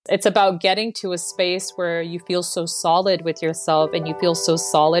It's about getting to a space where you feel so solid with yourself and you feel so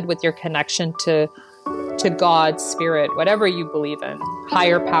solid with your connection to God, spirit, whatever you believe in,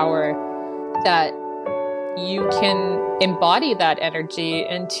 higher power, that you can embody that energy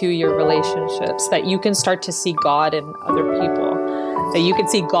into your relationships, that you can start to see God in other people, that you can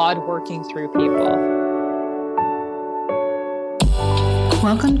see God working through people.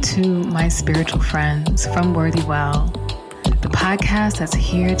 Welcome to my spiritual friends from Worthy Well, the podcast that's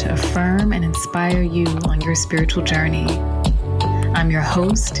here to affirm and inspire you on your spiritual journey. I'm your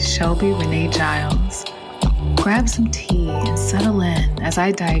host, Shelby Renee Giles. Grab some tea and settle in as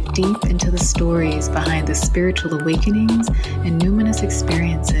I dive deep into the stories behind the spiritual awakenings and numinous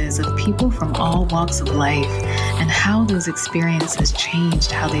experiences of people from all walks of life and how those experiences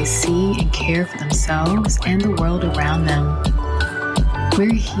changed how they see and care for themselves and the world around them.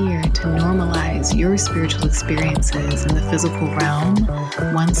 We're here to normalize your spiritual experiences in the physical realm,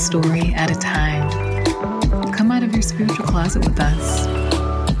 one story at a time. Come out of your spiritual closet with us.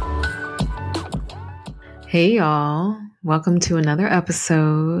 Hey y'all, welcome to another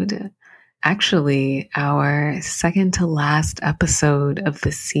episode. Actually, our second to last episode of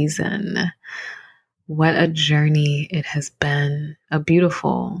the season. What a journey it has been. A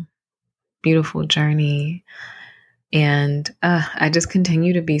beautiful, beautiful journey. And I just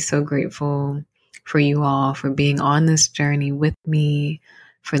continue to be so grateful for you all, for being on this journey with me,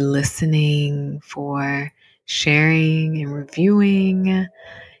 for listening, for sharing and reviewing,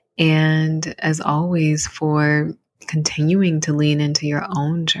 and as always, for continuing to lean into your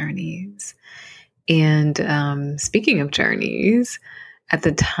own journeys. And speaking of journeys, at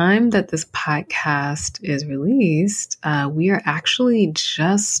the time that this podcast is released, we are actually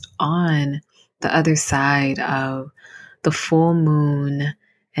just on the other side of the full moon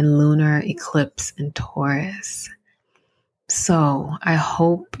and lunar eclipse in Taurus. So I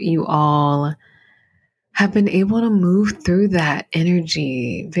hope you all have been able to move through that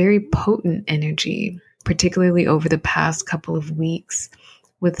energy, very potent energy, particularly over the past couple of weeks,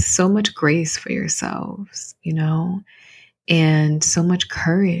 with so much grace for yourselves, and so much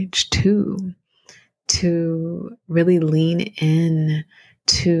courage too, to really lean in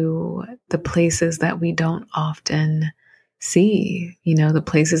to the places that we don't often see, the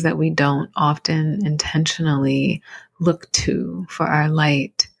places that we don't often intentionally look to for our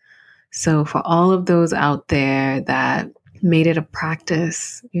light. So for all of those out there that made it a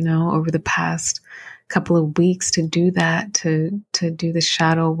practice, over the past couple of weeks to do that, to do the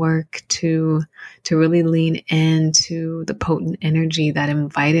shadow work, to really lean into the potent energy that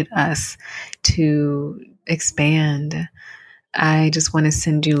invited us to expand, I just want to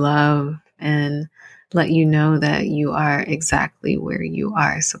send you love and let you know that you are exactly where you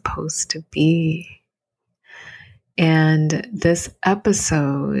are supposed to be. And this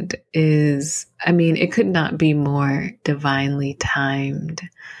episode is, it could not be more divinely timed.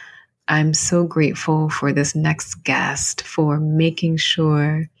 I'm so grateful for this next guest for making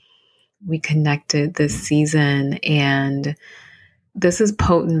sure we connected this season. And this is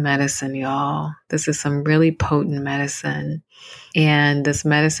potent medicine, y'all. This is some really potent medicine. And this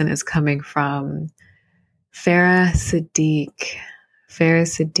medicine is coming from Farah Siddiq. Farah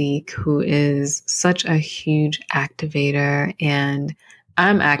Siddiq, who is such a huge activator, and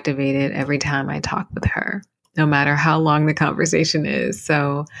I'm activated every time I talk with her, no matter how long the conversation is.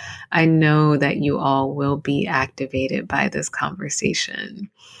 So I know that you all will be activated by this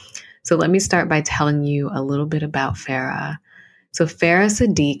conversation. So let me start by telling you a little bit about Farah. So Farah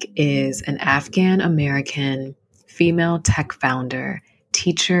Siddiq is an Afghan-American female tech founder,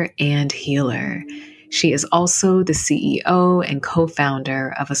 teacher, and healer. She is also the CEO and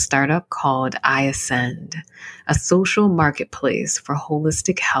co-founder of a startup called I Ascend, a social marketplace for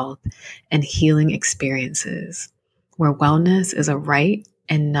holistic health and healing experiences, where wellness is a right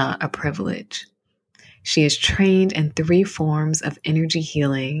and not a privilege. She is trained in 3 forms of energy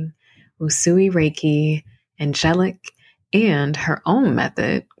healing: Usui Reiki, angelic, and her own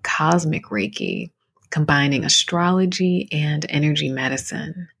method, cosmic Reiki, combining astrology and energy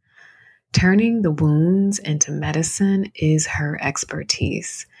medicine. Turning the wounds into medicine is her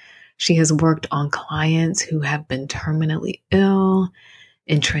expertise. She has worked on clients who have been terminally ill,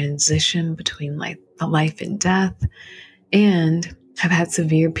 in transition between life and death, and have had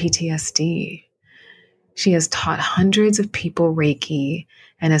severe PTSD. She has taught hundreds of people Reiki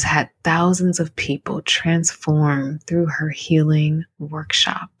and has had thousands of people transform through her healing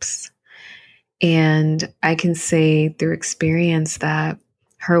workshops. And I can say through experience that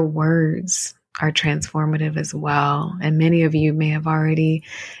her words are transformative as well. And many of you may have already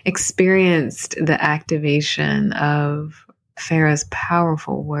experienced the activation of Farah's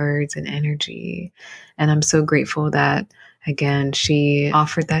powerful words and energy. And I'm so grateful that, again, she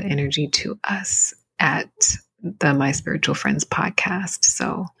offered that energy to us at the My Spiritual Friends podcast.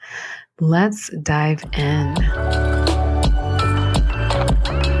 So let's dive in.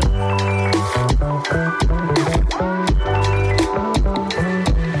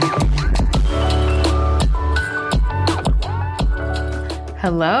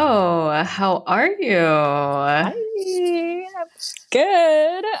 Hello, how are you? Hi, I'm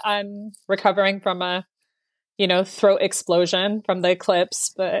good. I'm recovering from a, throat explosion from the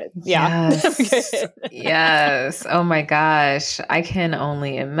eclipse, but yeah. Yes. Yes. Oh my gosh. I can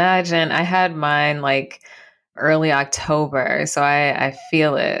only imagine. I had mine like early October, so I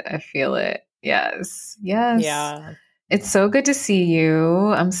feel it. I feel it. Yes. Yes. Yeah. It's so good to see you.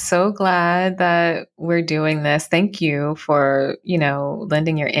 I'm so glad that we're doing this. Thank you for,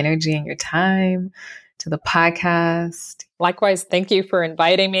 lending your energy and your time to the podcast. Likewise, thank you for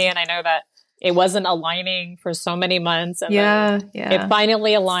inviting me. And I know that it wasn't aligning for so many months. And then it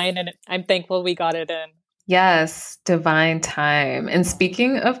finally aligned, and I'm thankful we got it in. Yes, divine time. And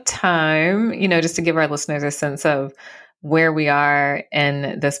speaking of time, just to give our listeners a sense of where we are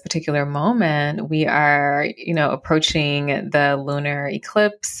in this particular moment, we are, approaching the lunar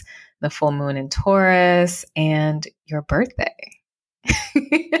eclipse, the full moon in Taurus, and your birthday.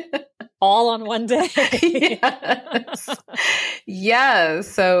 All on one day. Yes. Yes.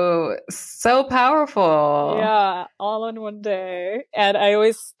 So powerful. Yeah. All on one day. And I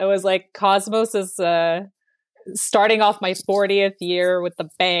was like, Cosmos is starting off my 40th year with a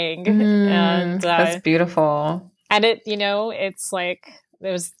bang. And that's beautiful. And it's like,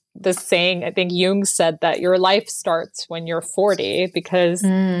 there was this saying, I think Jung said that your life starts when you're 40 because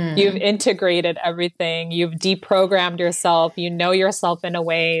you've integrated everything. You've deprogrammed yourself. You know yourself in a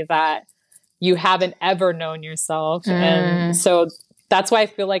way that you haven't ever known yourself. And so that's why I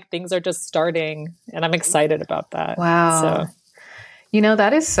feel like things are just starting, and I'm excited about that. Wow. So.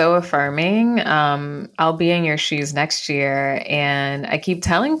 That is so affirming. I'll be in your shoes next year. And I keep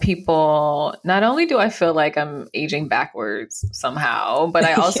telling people, not only do I feel like I'm aging backwards somehow, but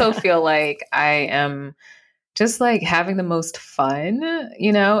I also feel like I am just like having the most fun,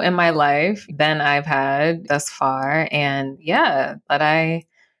 in my life than I've had thus far. And that I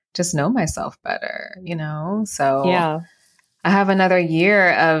just know myself better, So yeah. I have another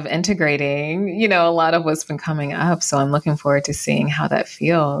year of integrating, a lot of what's been coming up. So I'm looking forward to seeing how that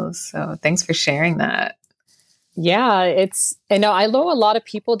feels. So thanks for sharing that. Yeah, I know a lot of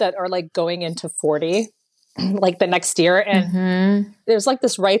people that are like going into 40, like the next year. And there's like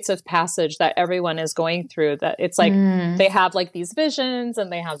this rites of passage that everyone is going through, that it's like they have like these visions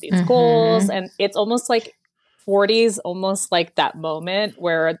and they have these goals. And it's almost like 40 is almost like that moment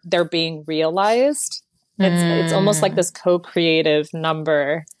where they're being realized. It's almost like this co-creative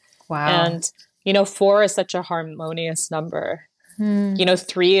number. Wow. And, 4 is such a harmonious number.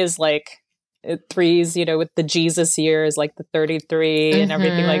 3 is like, 3's, with the Jesus years, like the 33 and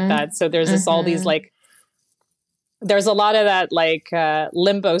everything like that. So there's this, all these like, there's a lot of that like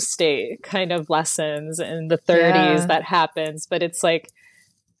limbo state kind of lessons in the 30s that happens. But it's like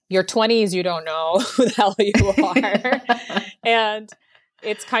your 20s, you don't know who the hell you are. And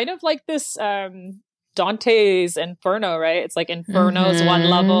it's kind of like this... Dante's Inferno, right? It's like Inferno's one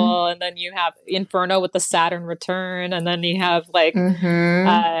level, and then you have Inferno with the Saturn return, and then you have like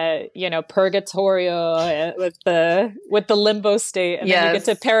Purgatorio with the limbo state, and then you get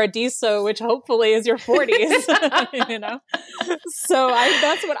to Paradiso, which hopefully is your 40s. So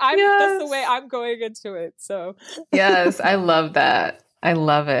that's the way I'm going into it. So yes, I love that. I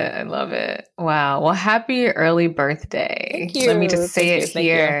love it. I love it. Wow. Well, happy early birthday. Thank you. Let me just say it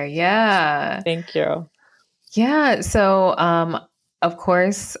here. Yeah. Thank you. Yeah. So, of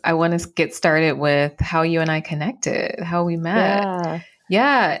course, I want to get started with how you and I connected, how we met.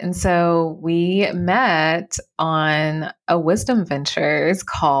 Yeah. And so we met on a Wisdom Ventures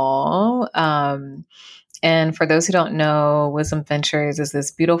call. And for those who don't know, Wisdom Ventures is this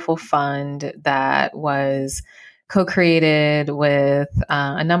beautiful fund that was co-created with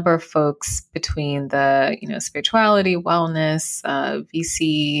a number of folks between the, spirituality, wellness,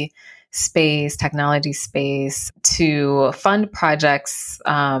 VC space, technology space, to fund projects,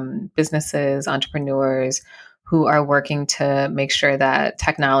 businesses, entrepreneurs who are working to make sure that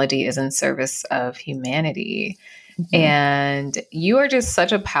technology is in service of humanity. And you are just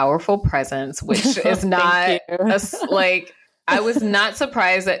such a powerful presence, which is not like... I was not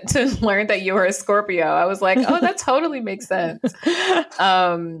surprised to learn that you were a Scorpio. I was like, oh, that totally makes sense.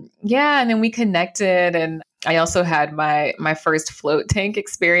 And then we connected, and I also had my first float tank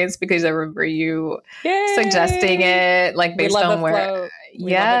experience because I remember you suggesting it, like We based love on a where. float.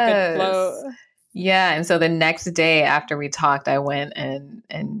 We love a good float. Yeah. And so the next day after we talked, I went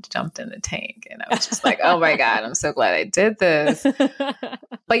and jumped in the tank, and I was just like, oh my God, I'm so glad I did this.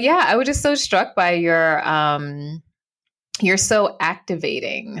 But yeah, I was just so struck by you're so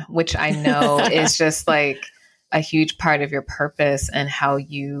activating, which I know is just like a huge part of your purpose and how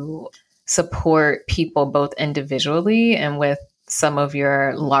you support people both individually and with some of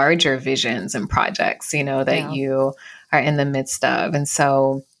your larger visions and projects, that you are in the midst of. And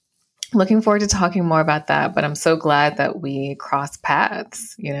so looking forward to talking more about that, but I'm so glad that we cross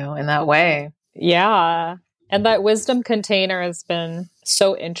paths, in that way. Yeah. And that wisdom container has been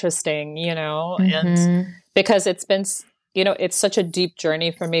so interesting, and because it's been, it's such a deep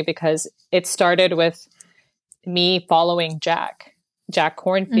journey for me because it started with me following Jack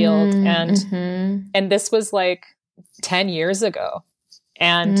Cornfield. And this was like 10 years ago.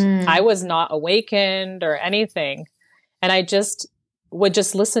 And I was not awakened or anything. And I would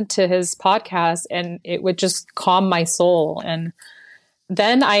just listen to his podcast and it would just calm my soul. And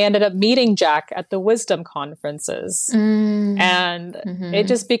then I ended up meeting Jack at the wisdom conferences. And it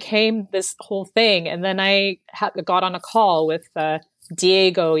just became this whole thing. And then I got on a call with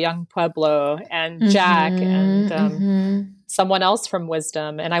Diego, Young Pueblo, and Jack, and someone else from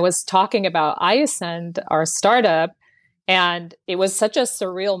Wisdom. And I was talking about iAscend, our startup. And it was such a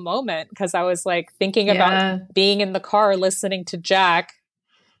surreal moment because I was like thinking about being in the car listening to Jack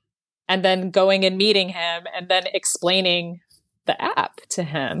and then going and meeting him and then explaining the app to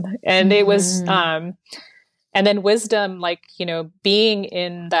him. And it was, and then Wisdom, like, being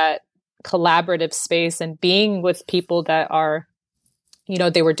in that collaborative space and being with people that are,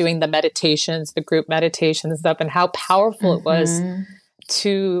 they were doing the meditations, the group meditations and stuff, and how powerful it was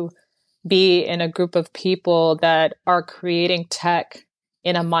to be in a group of people that are creating tech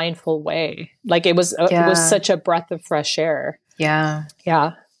in a mindful way. Like it was such a breath of fresh air. Yeah.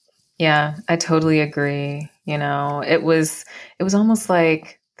 Yeah. Yeah. I totally agree. It was almost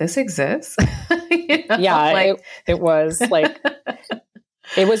like this exists. Yeah. Like, it was like,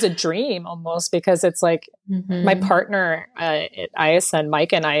 it was a dream almost because it's like my partner at ISN,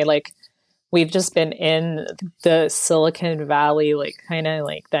 Mike, and I, like, we've just been in the Silicon Valley, like kind of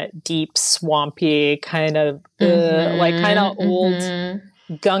like that deep, swampy kind of like kind of old,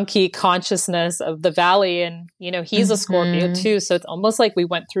 gunky consciousness of the valley. And, he's a Scorpio too. So it's almost like we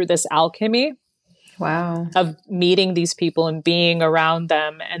went through this alchemy of meeting these people and being around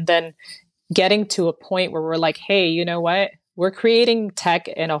them. And then getting to a point where we're like, hey, you know what? We're creating tech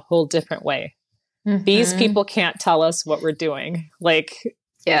in a whole different way. These people can't tell us what we're doing. Like,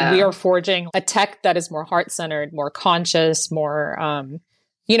 we are forging a tech that is more heart-centered, more conscious, more,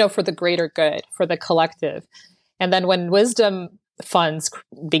 for the greater good, for the collective. And then when Wisdom Funds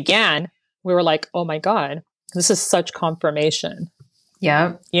began, we were like, oh my God, this is such confirmation.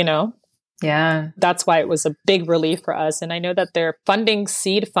 Yeah. Yeah. That's why it was a big relief for us. And I know that they're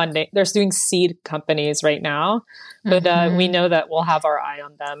seed funding. They're doing seed companies right now, but we know that we'll have our eye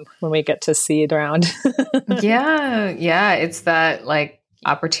on them when we get to seed round. Yeah. It's that like,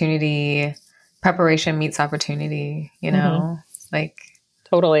 opportunity, preparation meets opportunity, like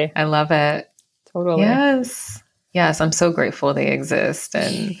totally. I love it. Totally. Yes. I'm so grateful they exist.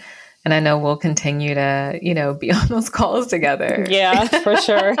 And I know we'll continue to, be on those calls together. Yeah, for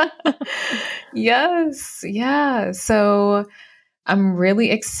sure. Yes. Yeah. So I'm really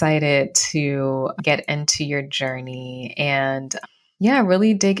excited to get into your journey and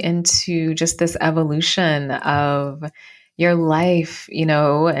really dig into just this evolution of your life,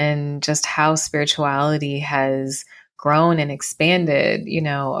 and just how spirituality has grown and expanded,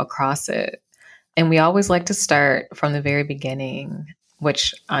 across it. And we always like to start from the very beginning,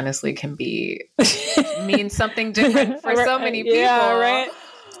 which honestly can mean something different for so many people. Yeah, right.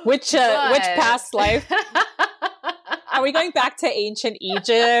 Which past life? Are we going back to ancient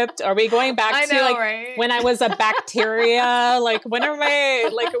Egypt? Are we going back to when I was a bacteria? Like, when are we,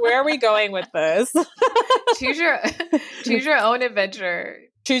 like, where are we going with this? Choose your own adventure.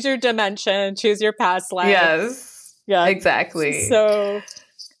 Choose your dimension. Choose your past life. Yes. Yeah. Exactly. So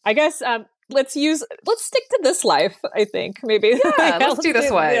I guess, let's stick to this life, I think, maybe. Yeah, let's do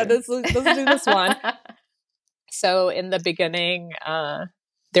this one. Yeah, let's do this one. So in the beginning,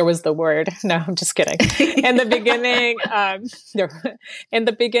 there was the word. No, I'm just kidding. In the beginning,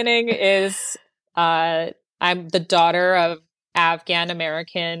 is I'm the daughter of Afghan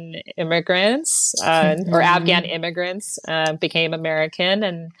American immigrants, or Afghan immigrants, became American,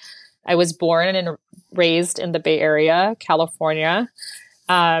 and I was born and raised in the Bay Area, California.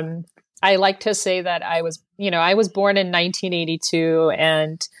 I like to say that I was born in 1982,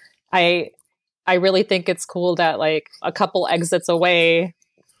 and I really think it's cool that like a couple exits away,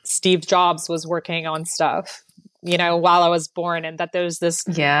 Steve Jobs was working on stuff, while I was born, and that there's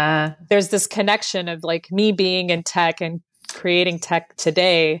this connection of like me being in tech and creating tech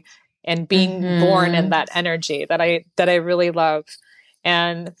today and being born in that energy that I really love.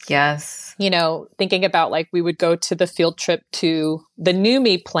 And yes, thinking about like we would go to the field trip to the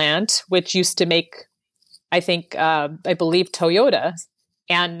NUMMI plant, which used to make, I believe Toyota.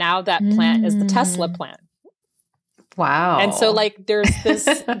 And now that plant is the Tesla plant. Wow. And so like there's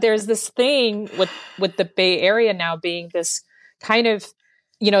this thing with the Bay Area now being this kind of,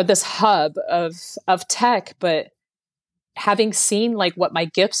 this hub of tech, but having seen like what my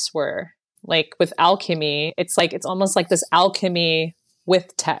gifts were, like with alchemy, it's almost like this alchemy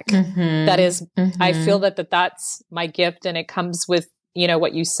with tech. That is, I feel that's my gift, and it comes with,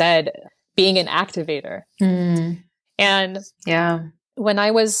 what you said, being an activator. And when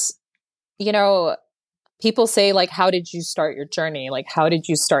I was, people say like, how did you start your journey? Like, how did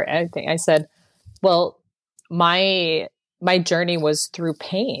you start anything? I said, well, my journey was through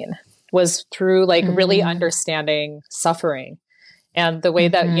pain, was through like really understanding suffering, and the way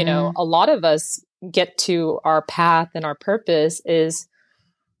that, a lot of us get to our path and our purpose is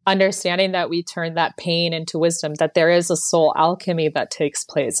understanding that we turn that pain into wisdom, that there is a soul alchemy that takes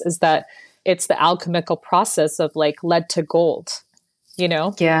place, is that it's the alchemical process of like lead to gold,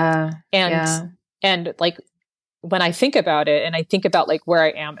 And like, when I think about it, and I think about like where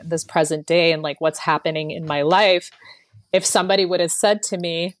I am in this present day and like what's happening in my life, if somebody would have said to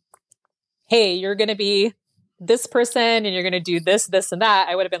me, hey, you're going to be this person and you're going to do this, this, and that,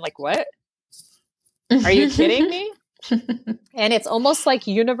 I would have been like, what? Are you kidding me? And it's almost like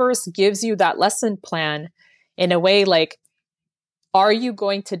universe gives you that lesson plan in a way, like, are you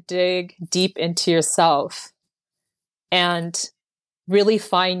going to dig deep into yourself and really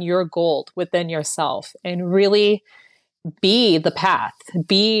find your gold within yourself and really be the path,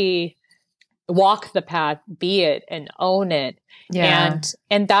 walk the path, be it and own it.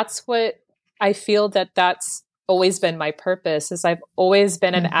 And that's what I feel that's always been my purpose, is I've always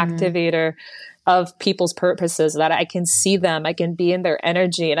been an activator of people's purposes, that I can see them, I can be in their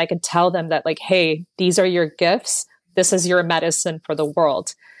energy, and I can tell them that like, hey, these are your gifts. This is your medicine for the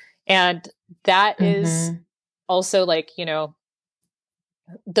world. And that is also like,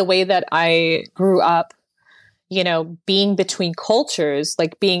 the way that I grew up, being between cultures,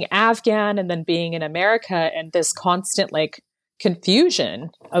 like being Afghan and then being in America, and this constant like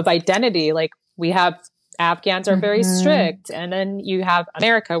confusion of identity. Like we have Afghans are very strict, and then you have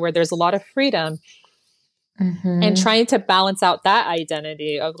America where there's a lot of freedom, and trying to balance out that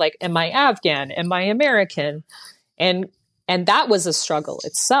identity of like, am I Afghan? Am I American? And that was a struggle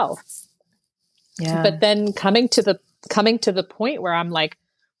itself. Yeah. But then coming to the point where I'm like,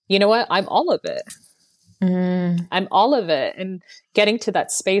 you know what? I'm all of it. I'm all of it, and getting to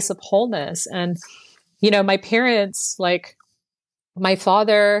that space of wholeness. And, my parents, like my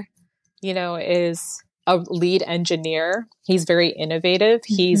father, is a lead engineer. He's very innovative.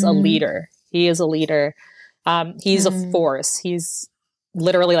 He's a leader. He is a leader. He's a force. He's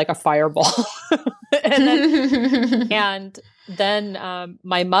literally like a fireball. and then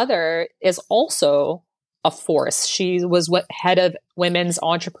my mother is also a force. She was head of women's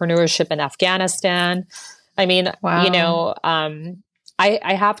entrepreneurship in Afghanistan. I mean, wow.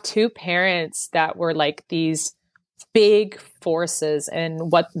 I have two parents that were like these big forces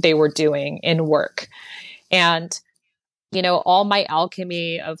in what they were doing in work. And, all my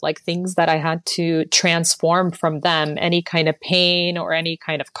alchemy of like things that I had to transform from them, any kind of pain or any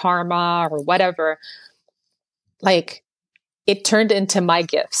kind of karma or whatever, like it turned into my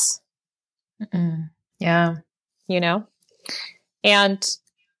gifts. Yeah. And,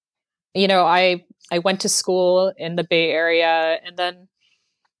 I went to school in the Bay Area, and then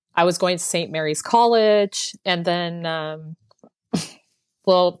I was going to St. Mary's College. And then,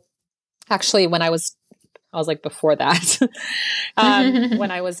 well, actually when I was like before that,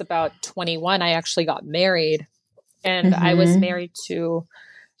 when I was about 21, I actually got married, and I was married to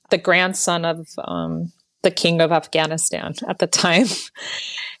the grandson of, the king of Afghanistan at the time.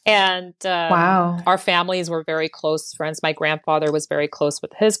 And wow. Our families were very close friends. My grandfather was very close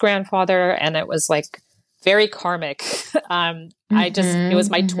with his grandfather, and it was like very karmic. It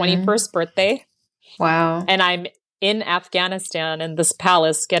was my 21st birthday. Wow. And I'm in Afghanistan in this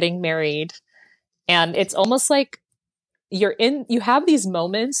palace getting married. And it's almost like you have these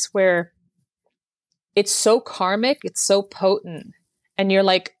moments where it's so karmic, it's so potent. And you're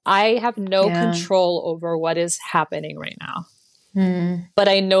like, I have no control over what is happening right now. But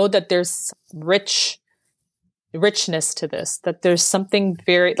I know that there's richness to this, that there's something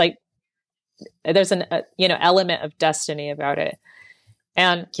very like, there's an, element of destiny about it.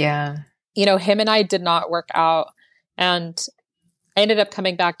 And, him and I did not work out. And I ended up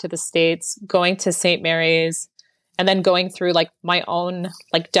coming back to the States, going to St. Mary's, and then going through like my own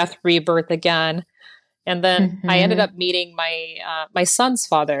like death rebirth again. And then I ended up meeting my son's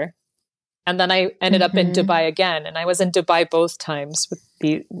father. And then I ended up in Dubai again. And I was in Dubai both times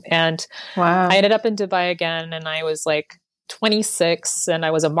wow. I ended up in Dubai again, and I was like 26, and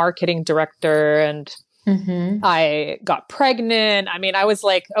I was a marketing director, and I got pregnant. I mean, I was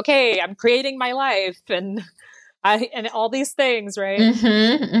like, okay, I'm creating my life and all these things. Right.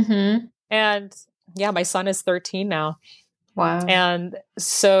 And yeah, my son is 13 now. Wow. And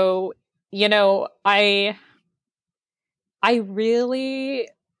so, I really,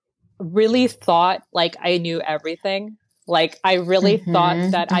 really thought like I knew everything. Like I really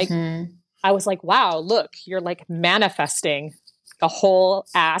thought that I was like, wow, look, you're like manifesting a whole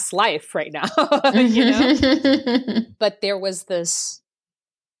ass life right now, But there was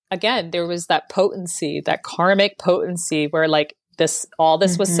there was that potency, that karmic potency where like all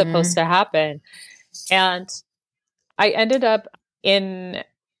this was supposed to happen. And I ended up in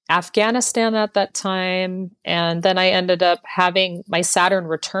Afghanistan at that time. And then I ended up having my Saturn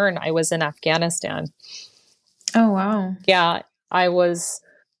return. I was in Afghanistan. Oh, wow. Yeah. I was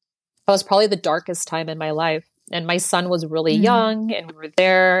probably the darkest time in my life. And my son was really young, and we were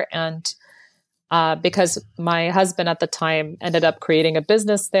there. And because my husband at the time ended up creating a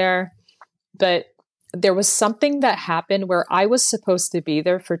business there. But there was something that happened where I was supposed to be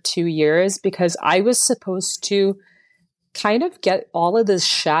there for 2 years because I was supposed to kind of get all of this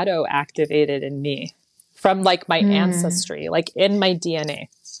shadow activated in me from like my ancestry, like in my DNA.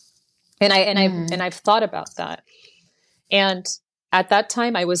 And I've thought about that. And at that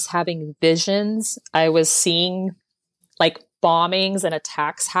time I was having visions. I was seeing like bombings and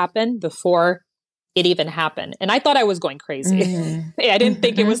attacks happen before it even happened. And I thought I was going crazy. I didn't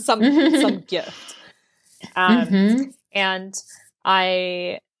think it was some gift. And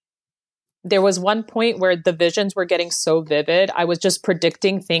there was one point where the visions were getting so vivid. I was just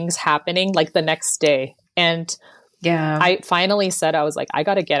predicting things happening like the next day. And I finally said, I was like, I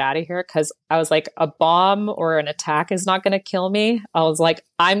got to get out of here. Cause I was like, a bomb or an attack is not going to kill me. I was like,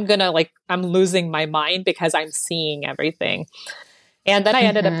 I'm losing my mind because I'm seeing everything. And then I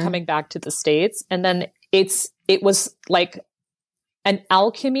ended up coming back to the States. And then it was like an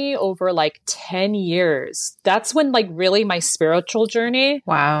alchemy over like 10 years. That's when like really my spiritual journey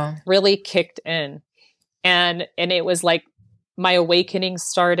really kicked in. And it was like my awakening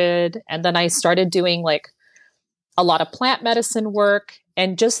started. And then I started doing like a lot of plant medicine work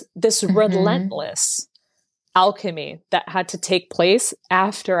and just this relentless alchemy that had to take place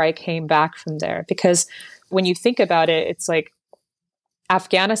after I came back from there. Because when you think about it, it's like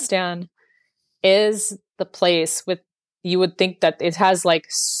Afghanistan is the place you would think that it has like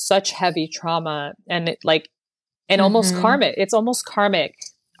such heavy trauma and almost karmic. It's almost karmic.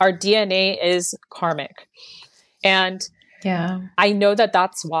 Our DNA is karmic. And I know that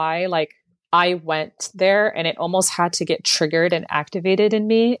that's why like I went there and it almost had to get triggered and activated in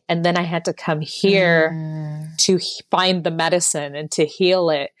me. And then I had to come here to find the medicine and to heal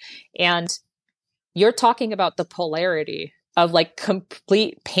it. And you're talking about the polarity of like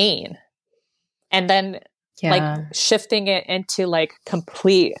complete pain and then like shifting it into like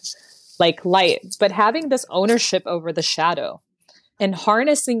complete like light, but having this ownership over the shadow and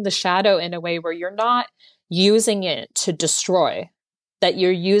harnessing the shadow in a way where you're not using it to destroy, that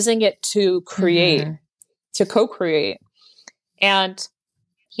you're using it to create, to co-create. And,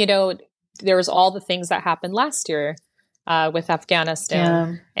 there was all the things that happened last year with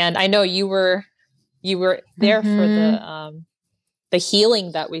Afghanistan. And I know you were there for the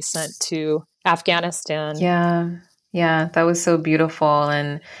healing that we sent to Afghanistan. Yeah, that was so beautiful.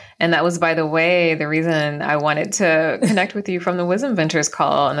 And that was, by the way, the reason I wanted to connect with you from the Wisdom Ventures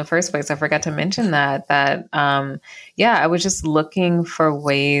call in the first place. I forgot to mention that I was just looking for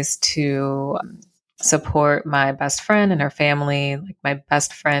ways to support my best friend and her family. Like my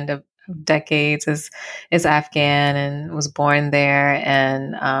best friend of decades is Afghan and was born there.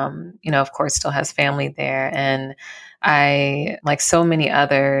 And, of course, still has family there. And I, like so many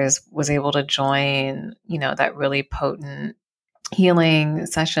others, was able to join, that really potent healing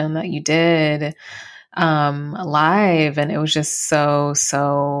session that you did live. And it was just so,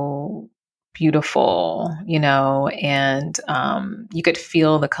 so beautiful, and you could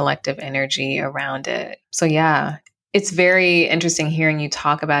feel the collective energy around it. So yeah, it's very interesting hearing you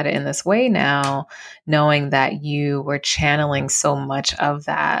talk about it in this way now, knowing that you were channeling so much of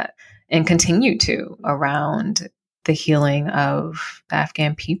that and continue to around the healing of the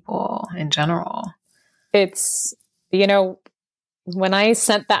Afghan people in general. It's, when I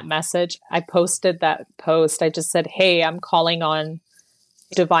sent that message, I posted that post. I just said, hey, I'm calling on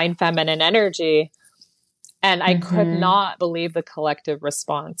divine feminine energy. And I could not believe the collective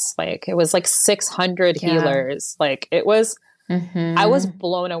response. Like, it was like 600 healers. Like, it was, I was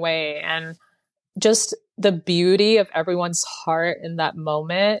blown away. And just the beauty of everyone's heart in that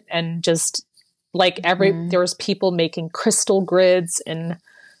moment. And just like there was people making crystal grids in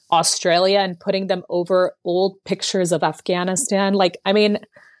Australia and putting them over old pictures of Afghanistan. Like, I mean,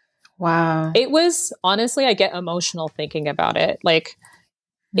 wow. It was, honestly, I get emotional thinking about it. Like,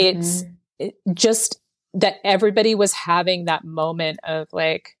 it's just that everybody was having that moment of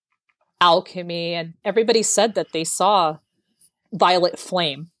like alchemy, and everybody said that they saw violet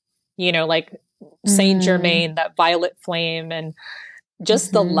flame, like Saint Germain, that violet flame, and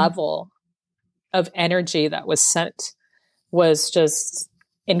just the level of energy that was sent was just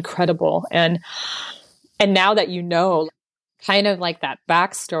incredible. And now that kind of like that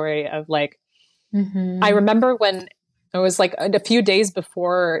backstory of like, I remember when it was like a few days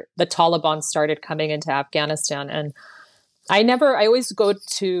before the Taliban started coming into Afghanistan, and I always go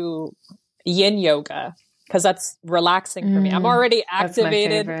to yin yoga because that's relaxing for me. I'm already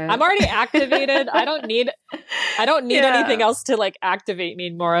activated. I don't need anything else to like activate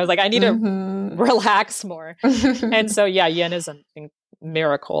me more. I was like, I need to relax more. And so, yeah, yin is a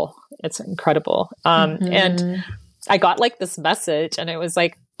miracle. It's incredible. And I got like this message, and it was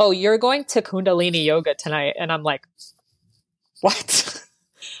like, oh, you're going to Kundalini yoga tonight. And I'm like, what?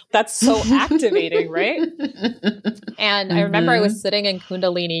 That's so activating, right? And I remember I was sitting in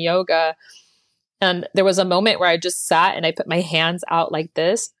Kundalini yoga, and there was a moment where I just sat and I put my hands out like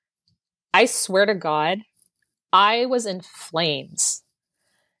this. I swear to God, I was in flames.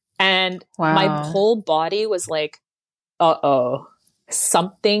 And my whole body was like, uh-oh,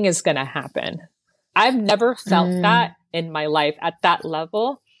 something is going to happen. I've never felt that in my life at that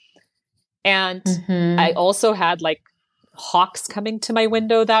level. And I also had like hawks coming to my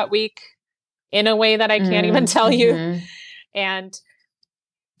window that week in a way that I can't even tell you. And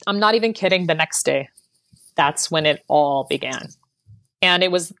I'm not even kidding. The next day, that's when it all began. And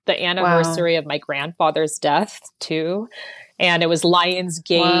it was the anniversary of my grandfather's death too. And it was Lion's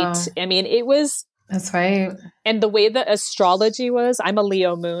Gate. Wow. I mean, it was... That's right. And the way that astrology was, I'm a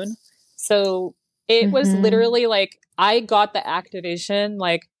Leo moon. So it was literally like, I got the activation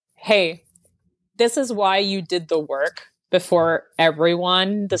like, hey, this is why you did the work before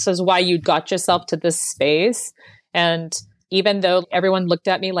everyone. This is why you got yourself to this space. And even though everyone looked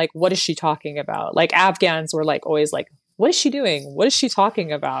at me like, what is she talking about? Like, Afghans were like, always like, what is she doing? What is she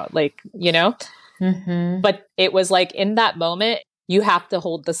talking about? Like, but it was like, in that moment, you have to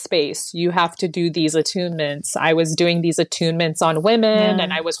hold the space. You have to do these attunements. I was doing these attunements on women,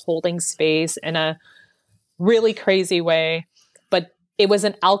 and I was holding space in a really crazy way, but it was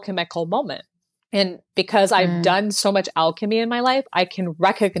an alchemical moment. And because I've done so much alchemy in my life, I can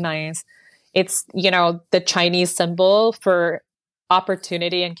recognize it's, the Chinese symbol for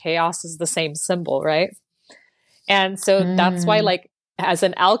opportunity and chaos is the same symbol, right? And so that's why, like, as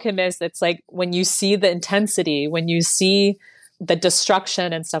an alchemist, it's like when you see the intensity, when you see the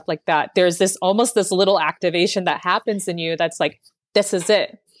destruction and stuff like that, there's this little activation that happens in you that's like, this is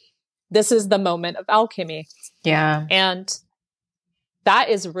it. This is the moment of alchemy. Yeah. And that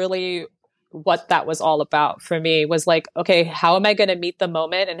is really what that was all about for me, was like, okay, how am I going to meet the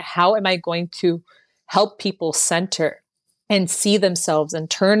moment, and how am I going to help people center and see themselves and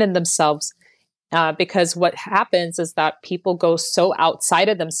turn in themselves? Because what happens is that people go so outside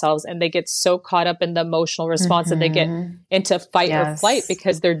of themselves, and they get so caught up in the emotional response, and they get into fight or flight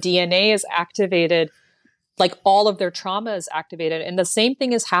because their DNA is activated, like all of their trauma is activated. And the same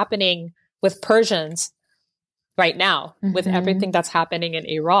thing is happening with Persians right now, with everything that's happening in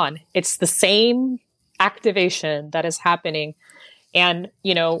Iran. It's the same activation that is happening. And,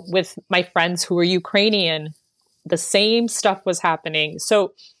 with my friends who are Ukrainian, the same stuff was happening.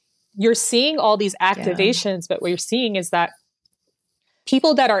 So you're seeing all these activations, but what you're seeing is that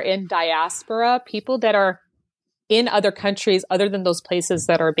people that are in diaspora, people that are in other countries other than those places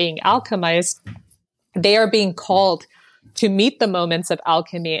that are being alchemized, they are being called to meet the moments of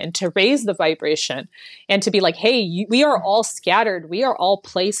alchemy and to raise the vibration and to be like, hey, we are all scattered. We are all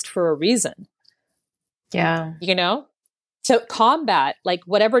placed for a reason. Yeah. To combat like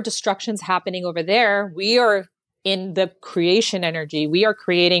whatever destruction's happening over there, we are in the creation energy. We are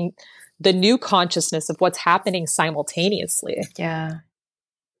creating the new consciousness of what's happening simultaneously. Yeah.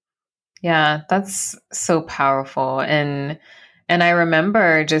 Yeah, that's so powerful. And I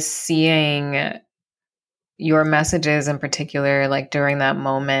remember just seeing your messages in particular, like during that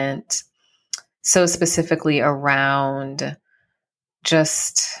moment, so specifically around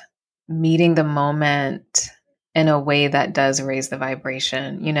just meeting the moment in a way that does raise the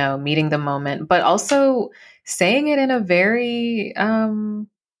vibration, meeting the moment, but also saying it in a very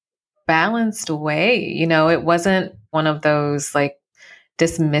balanced way. It wasn't one of those like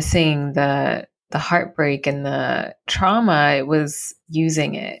dismissing the heartbreak and the trauma. It was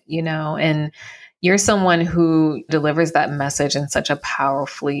using it, and you're someone who delivers that message in such a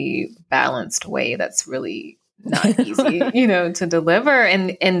powerfully balanced way that's really not easy, to deliver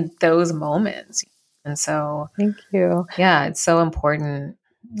in those moments. And so thank you. Yeah, it's so important.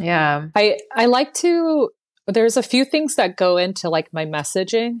 Yeah. I like to, there's a few things that go into like my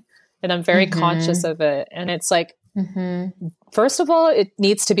messaging, and I'm very conscious of it. And it's like, first of all, it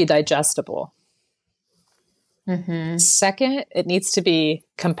needs to be digestible. Second, it needs to be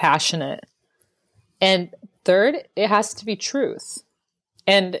compassionate. And third, it has to be truth.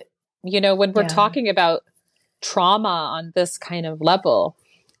 And, when we're talking about trauma on this kind of level,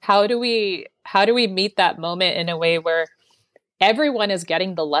 how do we meet that moment in a way where everyone is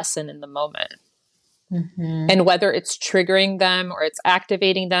getting the lesson in the moment? And whether it's triggering them or it's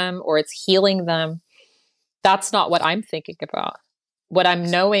activating them or it's healing them, that's not what I'm thinking about. What I'm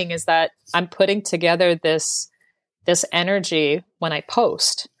knowing is that I'm putting together this energy when I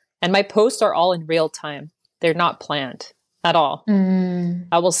post. And my posts are all in real time. They're not planned at all.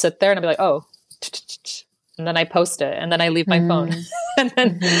 I will sit there and I'll be like, oh, and then I post it, and then I leave my phone.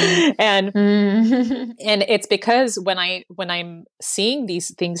 and it's because when I'm seeing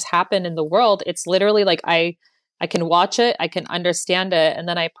these things happen in the world, it's literally like I can watch it, I can understand it, and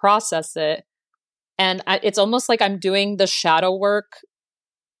then I process it. And it's almost like I'm doing the shadow work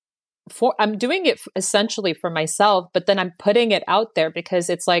I'm doing it essentially for myself, but then I'm putting it out there because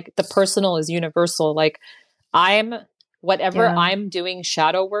it's like the personal is universal. Like whatever I'm doing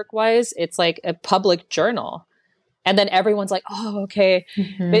shadow work wise, it's like a public journal. And then everyone's like, oh, okay.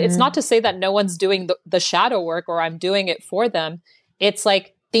 But it's not to say that no one's doing the shadow work or I'm doing it for them. It's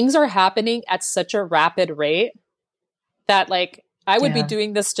like things are happening at such a rapid rate that like I would be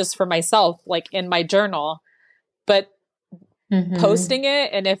doing this just for myself, like in my journal, but posting it,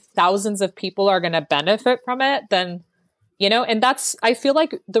 and if thousands of people are going to benefit from it, then, and that's, I feel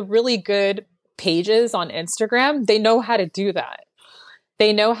like the really good pages on Instagram, they know how to do that.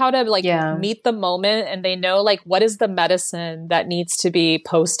 They know how to like meet the moment, and they know like what is the medicine that needs to be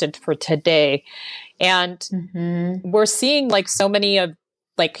posted for today. And we're seeing like so many of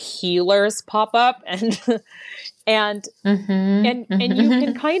like healers pop up and and you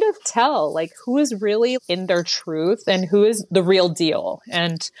can kind of tell like who is really in their truth and who is the real deal.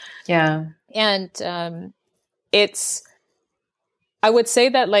 And it's, I would say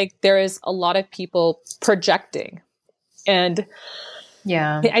that like there is a lot of people projecting, and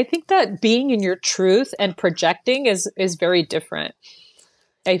I think that being in your truth and projecting is very different.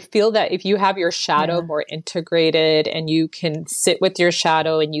 I feel that if you have your shadow more integrated and you can sit with your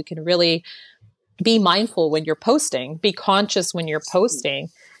shadow and you can really be mindful when you're posting, be conscious when you're posting,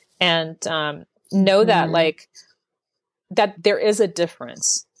 and know that like that there is a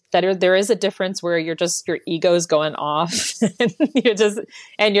difference. That there is a difference where your ego's going off and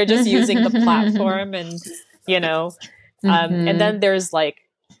you're just using the platform, and and then there's like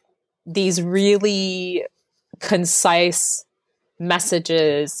these really concise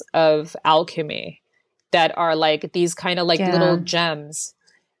messages of alchemy that are like these kind of like little gems.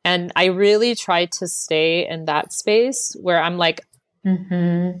 And I really try to stay in that space where I'm like,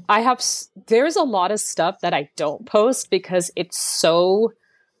 there's a lot of stuff that I don't post because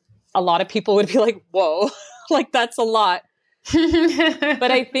a lot of people would be like, whoa, like that's a lot.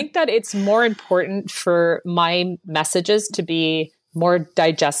 But I think that it's more important for my messages to be more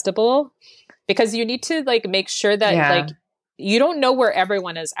digestible, because you need to like make sure that like you don't know where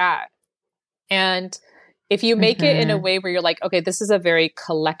everyone is at. And if you make it in a way where you're like, okay, this is a very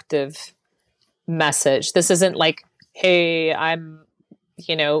collective message. This isn't like, hey, I'm,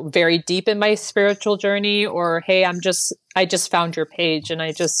 very deep in my spiritual journey, or, hey, I just found your page and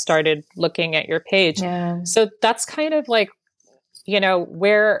I just started looking at your page. So that's kind of like,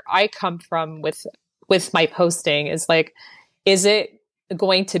 where I come from with my posting is like, is it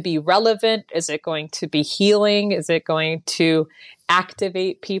going to be relevant? Is it going to be healing? Is it going to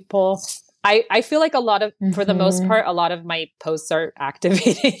activate people? I feel like for the most part, a lot of my posts are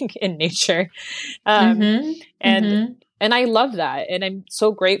activating in nature. And And I love that. And I'm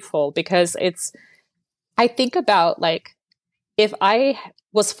so grateful because I think about like, if I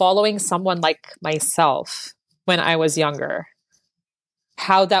was following someone like myself when I was younger,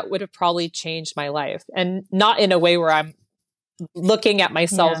 how that would have probably changed my life. And not in a way where I'm looking at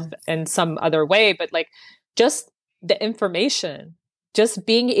myself in some other way, but like just the information, just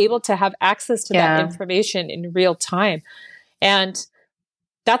being able to have access to that information in real time. And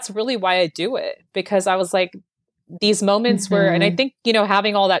that's really why I do it, because I was like, these moments where, and I think, you know,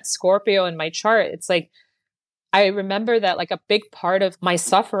 having all that Scorpio in my chart, it's like, I remember that like a big part of my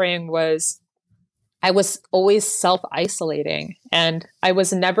suffering was I was always self-isolating, and I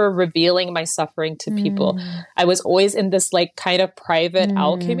was never revealing my suffering to people. I was always in this like kind of private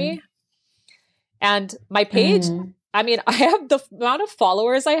alchemy. And my page, I mean, I have the amount of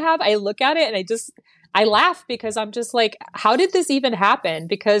followers I have, I look at it and I laugh because I'm just like, how did this even happen?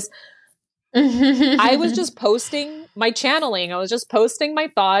 Because I was just posting my channeling. I was just posting my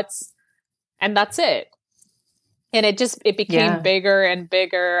thoughts, and that's it. And it became bigger and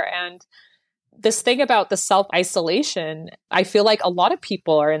bigger. And this thing about the self-isolation, I feel like a lot of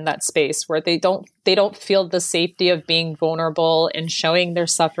people are in that space where they don't feel the safety of being vulnerable and showing their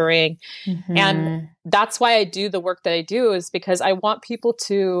suffering. And that's why I do the work that I do, is because I want people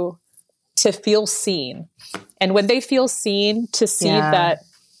to feel seen. And when they feel seen, to see that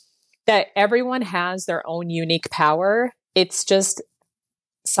everyone has their own unique power. It's just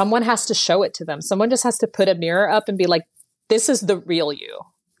someone has to show it to them. Someone just has to put a mirror up and be like, this is the real you.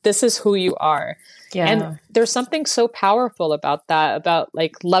 This is who you are. And there's something so powerful about that, about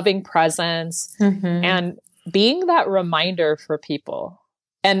like loving presence and being that reminder for people.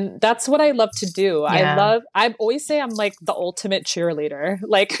 And that's what I love to do. I always say I'm like the ultimate cheerleader.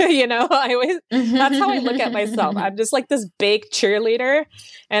 Like, you know, that's how I look at myself. I'm just like this big cheerleader.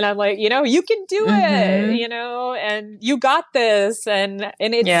 And I'm like, you know, you can do it, you know, and you got this. And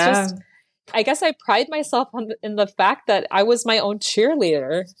it's just, I guess I pride myself in the fact that I was my own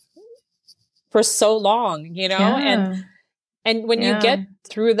cheerleader for so long, you know, and when you get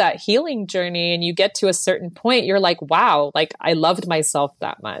through that healing journey and you get to a certain point, you're like, wow, like I loved myself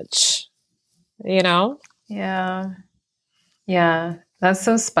that much, you know? Yeah. Yeah. That's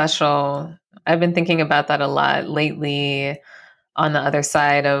so special. I've been thinking about that a lot lately, on the other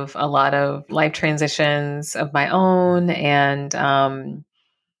side of a lot of life transitions of my own. And,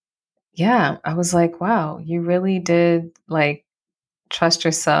 I was like, wow, you really did like trust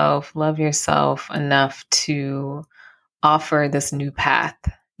yourself, love yourself enough to offer this new path,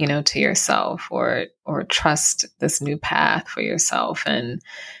 you know, to yourself, or trust this new path for yourself. And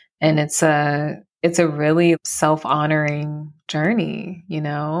it's a really self-honoring journey, you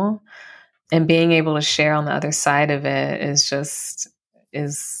know, and being able to share on the other side of it is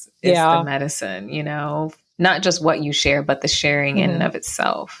the medicine, you know, not just what you share, but the sharing in and of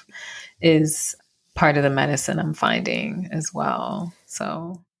itself is part of the medicine I'm finding as well.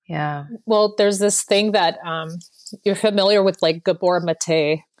 So, yeah. Well, there's this thing that, you're familiar with, like Gabor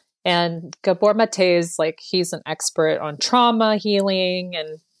Mate, and Gabor Mate is like, he's an expert on trauma healing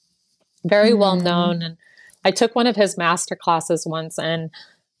and very well known. And I took one of his master classes once, and,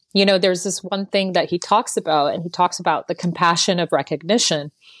 you know, there's this one thing that he talks about, and he talks about the compassion of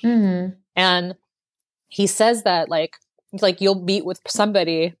recognition. And he says that like you'll meet with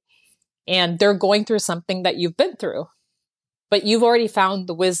somebody and they're going through something that you've been through, but you've already found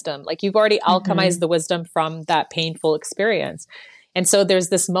the wisdom, like you've already alchemized the wisdom from that painful experience. And so there's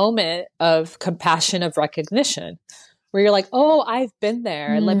this moment of compassion of recognition where you're like, oh, I've been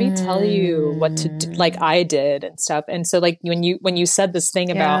there. Let me tell you what to do, like I did and stuff. And so like when you said this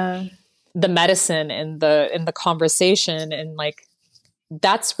thing about the medicine and the conversation, and like,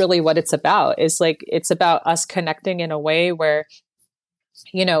 that's really what it's about, is like, it's about us connecting in a way where,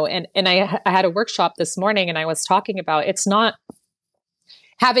 you know, and I had a workshop this morning, and I was talking about, it's not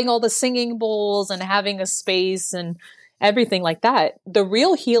having all the singing bowls and having a space and everything like that. The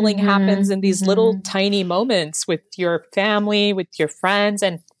real healing happens in these little tiny moments with your family, with your friends,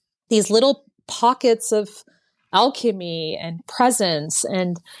 and these little pockets of alchemy and presence,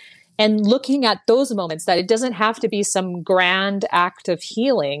 and looking at those moments, that it doesn't have to be some grand act of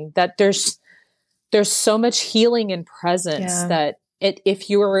healing, that there's so much healing in presence that if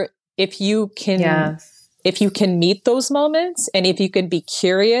you can meet those moments, and if you can be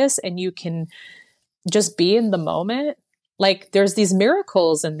curious and you can just be in the moment, like there's these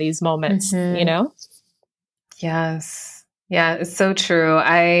miracles in these moments, you know? Yes. Yeah, it's so true.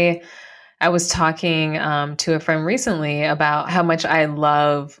 I was talking to a friend recently about how much I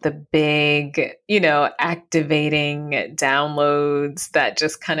love the big, you know, activating downloads that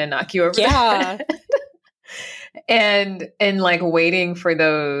just kind of knock you over the head. and like waiting for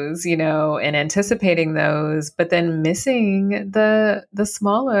those, you know, and anticipating those, but then missing the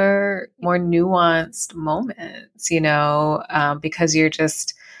smaller, more nuanced moments, you know, because you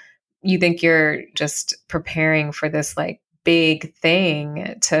think you're just preparing for this like big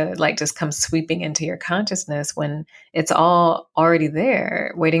thing to like just come sweeping into your consciousness when it's all already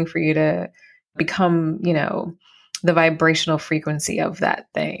there waiting for you to become, you know, the vibrational frequency of that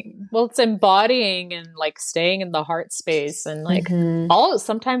thing. Well, it's embodying and like staying in the heart space, and like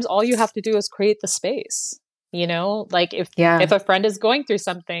sometimes all you have to do is create the space, you know, like if a friend is going through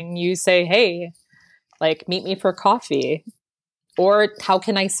something, you say, hey, like meet me for coffee, or how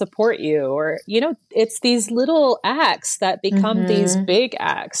can I support you? Or, you know, it's these little acts that become these big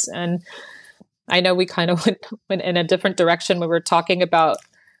acts. And I know we kind of went in a different direction when we were talking about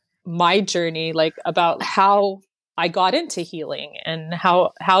my journey, like about how I got into healing and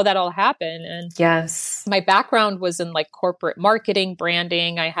how that all happened. And yes, my background was in like corporate marketing,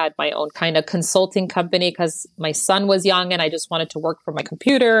 branding. I had my own kind of consulting company because my son was young and I just wanted to work from my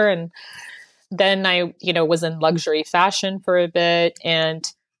computer. And then I, you know, was in luxury fashion for a bit. And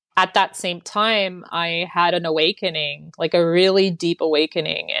at that same time, I had an awakening, like a really deep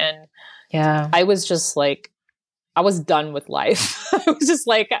awakening. And I was just like, I was done with life. I was just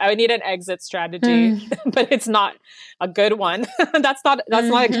like, I need an exit strategy, but it's not a good one. That's not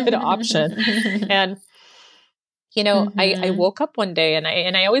a good option. And, you know, I woke up one day and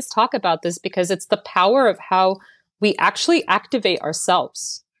I always talk about this because it's the power of how we actually activate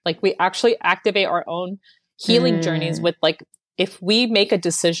ourselves. Like we actually activate our own healing journeys with like, if we make a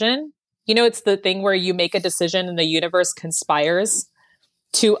decision, you know, it's the thing where you make a decision and the universe conspires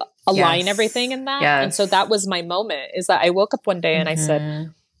to align everything in that. And so that was my moment, is that I woke up one day and I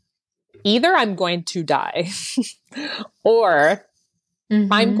said, either I'm going to die or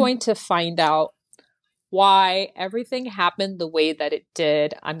I'm going to find out why everything happened the way that it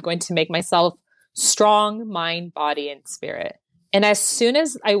did. I'm going to make myself strong, mind, body, and spirit. And as soon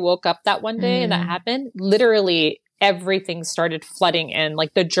as I woke up that one day and that happened, literally everything started flooding in.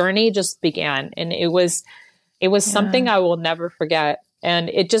 Like the journey just began. And it was something I will never forget. And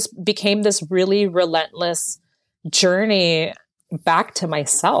it just became this really relentless journey back to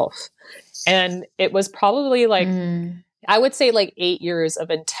myself. And it was probably like, I would say like 8 years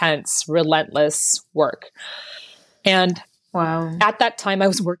of intense, relentless work. And at that time I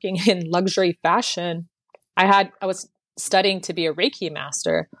was working in luxury fashion. I was studying to be a Reiki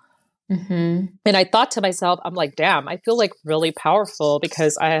master. And I thought to myself, I'm like, damn, I feel like really powerful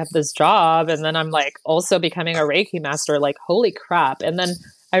because I have this job. And then I'm like also becoming a Reiki master, like, holy crap. And then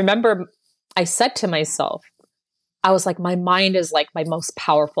I remember I said to myself, I was like, my mind is like my most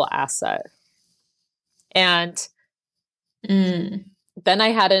powerful asset. And then I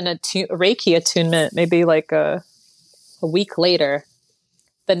had a Reiki attunement, maybe like a week later.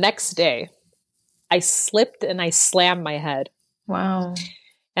 The next day, I slipped and I slammed my head. Wow.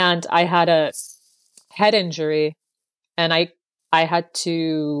 And I had a head injury and I had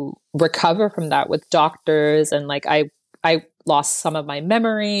to recover from that with doctors. And like, I lost some of my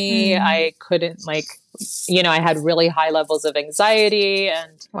memory. I couldn't like, you know, I had really high levels of anxiety.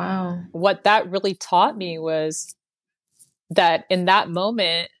 And what that really taught me was that in that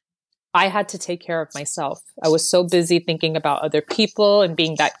moment, I had to take care of myself. I was so busy thinking about other people and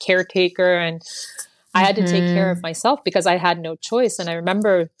being that caretaker. And I had to take care of myself because I had no choice. And I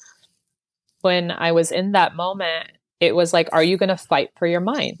remember when I was in that moment, it was like, are you going to fight for your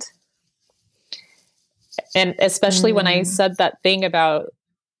mind? And especially when I said that thing about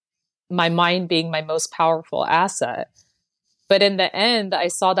my mind being my most powerful asset. But in the end, I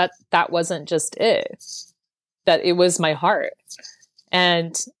saw that that wasn't just it, that it was my heart.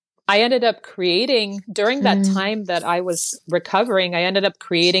 And I ended up creating, during that time that I was recovering, I ended up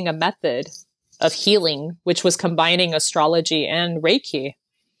creating a method of healing, which was combining astrology and Reiki.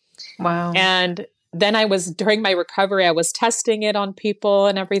 Wow. And then during my recovery, I was testing it on people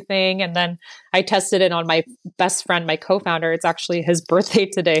and everything. And then I tested it on my best friend, my co-founder. It's actually his birthday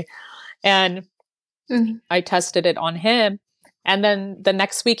today. And I tested it on him. And then the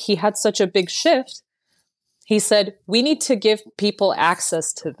next week he had such a big shift. He said, we need to give people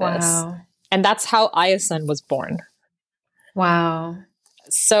access to this. Wow. And that's how ISN was born. Wow.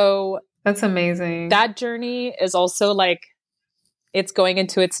 So that's amazing. That journey is also like, it's going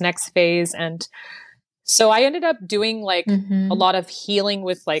into its next phase. And so I ended up doing like a lot of healing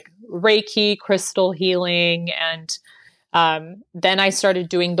with like Reiki, crystal healing. And then I started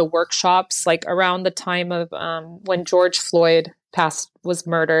doing the workshops like around the time of when George Floyd was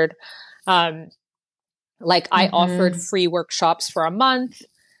murdered. Like I offered free workshops for a month.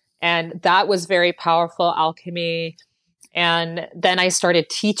 And that was very powerful alchemy. And then I started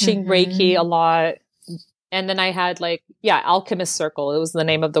teaching Reiki a lot. And then I had Alchemist Circle. It was the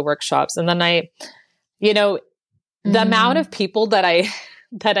name of the workshops. And then the amount of people that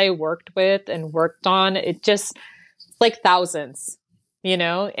I worked with and worked on, it just like thousands,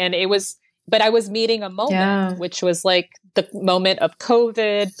 and but I was meeting a moment, which was like the moment of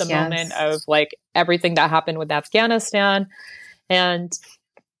COVID, the moment of like everything that happened with Afghanistan and,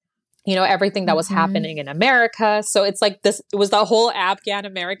 everything that was happening in America. So it's like it was the whole Afghan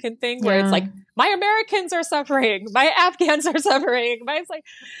American thing where it's like, my Americans are suffering, my Afghans are suffering.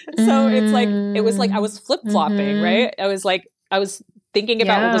 It was like, I was flip-flopping, right? I was thinking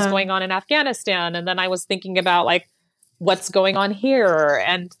about what was going on in Afghanistan. And then I was thinking about like, what's going on here.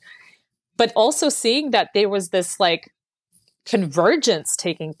 But also seeing that there was this like convergence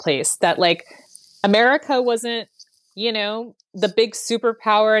taking place, that like America wasn't, the big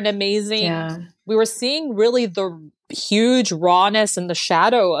superpower and amazing. Yeah. We were seeing really the huge rawness and the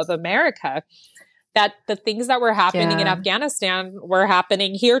shadow of America, that the things that were happening in Afghanistan were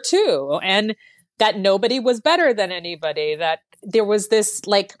happening here too. And that nobody was better than anybody, that there was this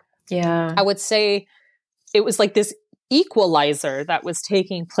like, I would say it was like this equalizer that was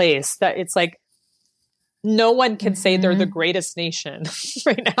taking place, that it's like, no one can say they're the greatest nation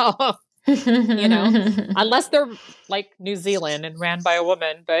right now. Unless they're like New Zealand and ran by a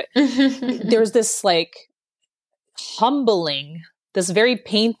woman. But there's this like humbling, this very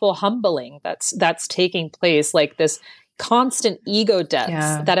painful humbling that's taking place, like this constant ego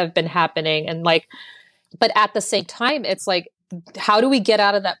deaths that have been happening. And like, but at the same time, it's like, how do we get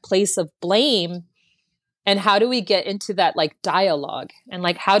out of that place of blame? And how do we get into that like dialogue? And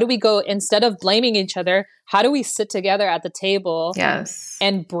like, how do we go, instead of blaming each other, how do we sit together at the table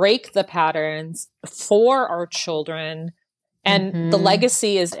and break the patterns for our children? And the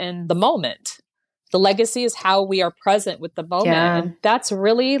legacy is in the moment. The legacy is how we are present with the moment. And that's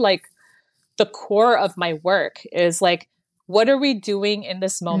really like the core of my work, is like, what are we doing in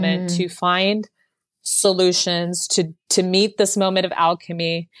this moment to find solutions to meet this moment of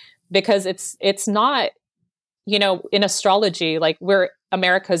alchemy? Because it's not, in astrology, like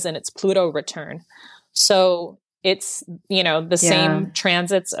America's in its Pluto return. So it's, the same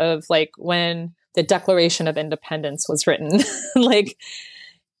transits of like when the Declaration of Independence was written. like,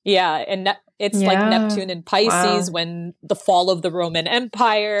 and it's like Neptune and Pisces when the fall of the Roman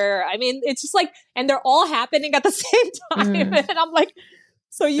Empire. I mean, it's just like, and they're all happening at the same time. And I'm like,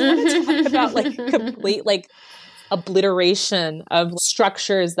 so you want to talk about like complete like obliteration of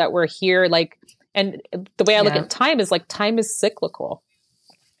structures that were here, like. And the way I look at time is like, time is cyclical.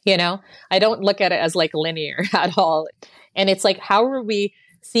 I don't look at it as like linear at all. And it's like, how are we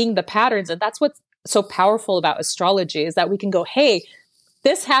seeing the patterns? And that's what's so powerful about astrology, is that we can go, hey,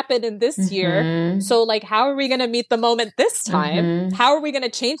 this happened in this year. So like, how are we going to meet the moment this time? How are we going to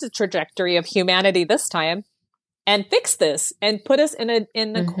change the trajectory of humanity this time and fix this and put us in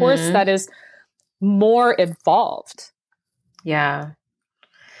a course that is more evolved? Yeah.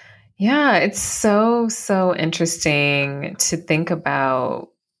 Yeah, it's so, so interesting to think about,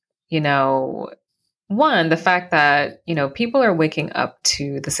 one, the fact that, people are waking up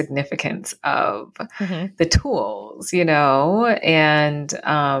to the significance of the tools, and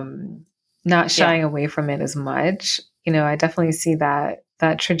not shying away from it as much. I definitely see that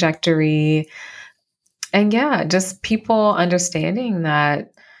trajectory. And just people understanding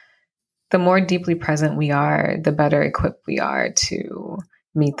that the more deeply present we are, the better equipped we are to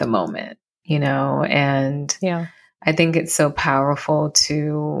meet the moment, and I think it's so powerful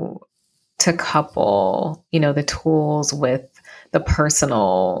to couple, the tools with the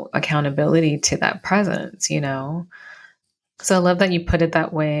personal accountability to that presence, So I love that you put it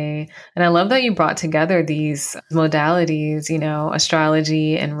that way. And I love that you brought together these modalities,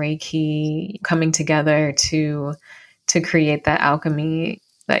 astrology and Reiki coming together to create that alchemy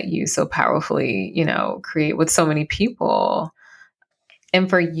that you so powerfully, create with so many people. And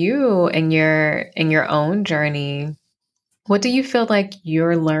for you in your own journey, what do you feel like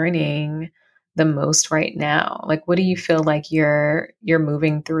you're learning the most right now? Like, what do you feel like you're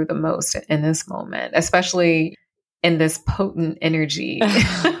moving through the most in this moment, especially in this potent energy?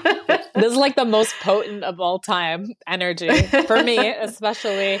 This is like the most potent of all time energy for me,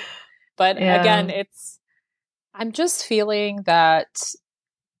 especially. But again, I'm just feeling that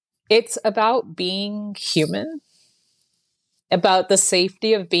it's about being human, about the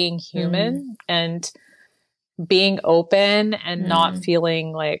safety of being human and being open and not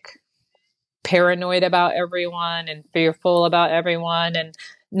feeling like paranoid about everyone and fearful about everyone, and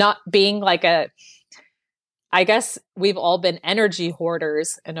not being like I guess we've all been energy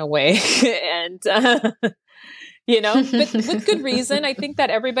hoarders in a way. And, but with good reason. I think that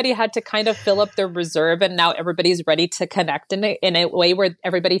everybody had to kind of fill up their reserve, and now everybody's ready to connect in a way where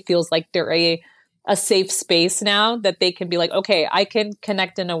everybody feels like they're a safe space now, that they can be like, okay, I can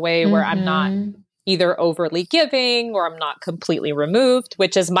connect in a way where I'm not either overly giving or I'm not completely removed,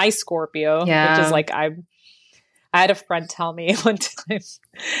 which is my Scorpio, which is like, I had a friend tell me one time,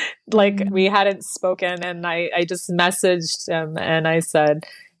 like we hadn't spoken, and I just messaged him and I said,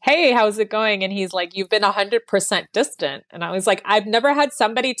 hey, how's it going? And he's like, you've been 100% distant. And I was like, I've never had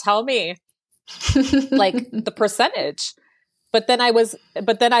somebody tell me like the percentage. But then I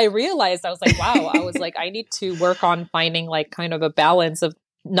realized, I was like, wow, I was like, I need to work on finding like kind of a balance of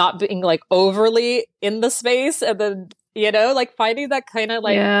not being like overly in the space, and then, like finding that kind of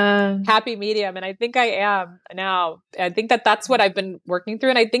like happy medium. And I think I am now. I think that that's what I've been working through.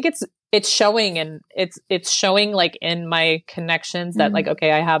 And I think it's showing, and it's showing like in my connections that like,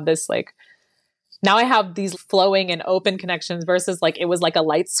 okay, I have this like, now I have these flowing and open connections versus like, it was like a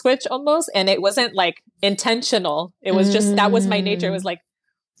light switch almost. And it wasn't like intentional. It was just, that was my nature. It was like,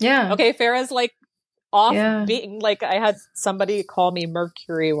 okay, Farah's like off being like, I had somebody call me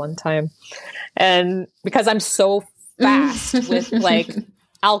Mercury one time. And because I'm so fast with like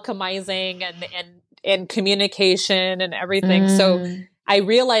alchemizing and communication and everything. So I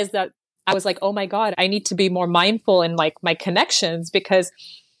realized that I was like, oh my God, I need to be more mindful in like my connections, because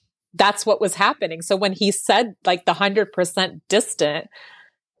that's what was happening. So when he said like the 100% distant,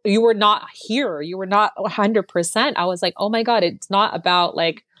 you were not here, you were not 100%. I was like, oh my God, it's not about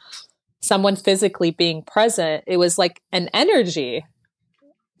like someone physically being present. It was like an energy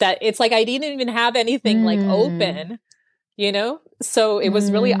that it's like, I didn't even have anything like open, So it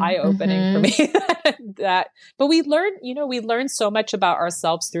was really eye-opening for me but we learn so much about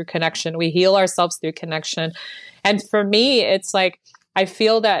ourselves through connection. We heal ourselves through connection. And for me, it's like, I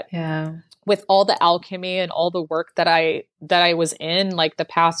feel that with all the alchemy and all the work that I was in like the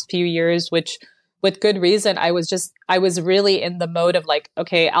past few years, which with good reason, I was really in the mode of like,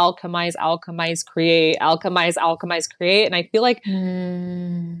 okay, alchemize, create, alchemize, create. And I feel like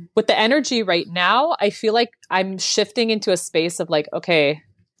with the energy right now, I feel like I'm shifting into a space of like, okay,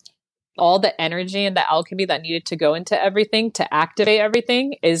 all the energy and the alchemy that needed to go into everything to activate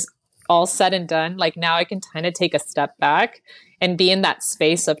everything is all said and done. Like now I can kind of take a step back and be in that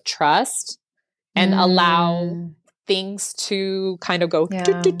space of trust and allow things to kind of go and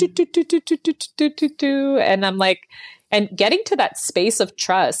I'm like, and getting to that space of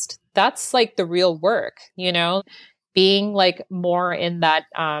trust, that's like the real work, being like more in that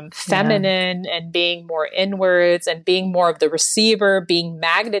feminine and being more inwards and being more of the receiver, being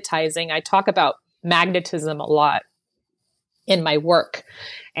magnetizing. I talk about magnetism a lot in my work.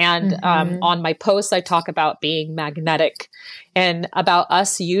 And on my posts, I talk about being magnetic and about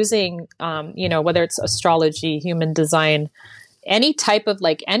us using, whether it's astrology, human design, any type of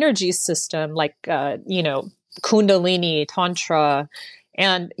like energy system, like, Kundalini, Tantra,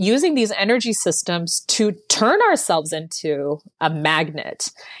 and using these energy systems to turn ourselves into a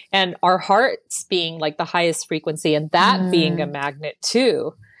magnet, and our hearts being like the highest frequency and that being a magnet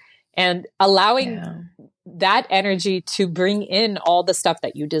too, and allowing that energy to bring in all the stuff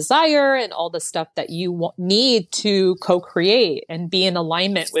that you desire and all the stuff that you need to co-create and be in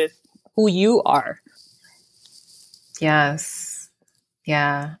alignment with who you are. Yes.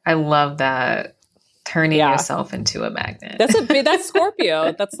 Yeah. I love that. Turning yourself into a magnet. That's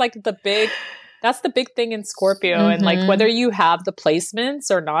Scorpio. That's like that's the big thing in Scorpio. And like, whether you have the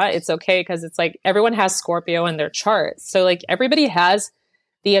placements or not, it's okay. Cause it's like, everyone has Scorpio in their chart. So like everybody has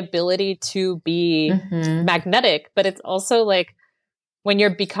the ability to be magnetic, but it's also like when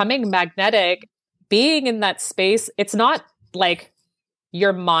you're becoming magnetic, being in that space, it's not like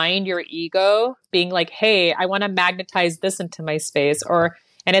your mind, your ego being like, hey, I want to magnetize this into my space,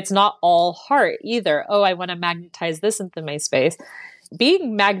 and it's not all heart either. Oh, I want to magnetize this into my space.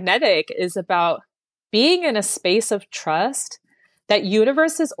 Being magnetic is about being in a space of trust that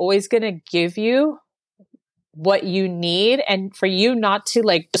universe is always going to give you what you need, and for you not to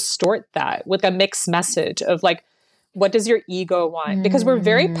like distort that with a mixed message of like, what does your ego want? Because we're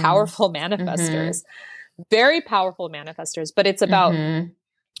very powerful manifestors, but it's about,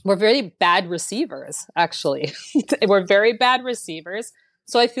 we're very bad receivers, actually. We're very bad receivers.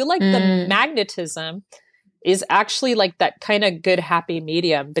 So I feel like the magnetism is actually like that kind of good, happy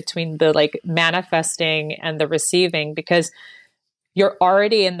medium between the like manifesting and the receiving, because you're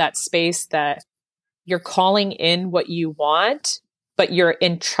already in that space that you're calling in what you want, but you're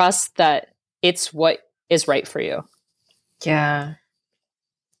in trust that it's what is right for you. Yeah.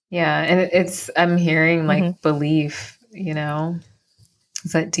 Yeah. And I'm hearing Hmm. like belief, you know,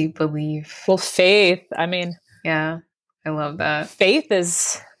 it's that deep belief. Well, faith, I mean, Yeah. I love that. faith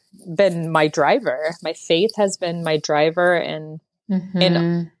has been my driver. My faith has been my driver in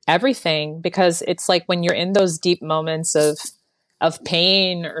Mm-hmm. everything, because it's like when you're in those deep moments of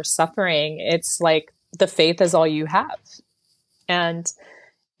pain or suffering, it's like the faith is all you have. And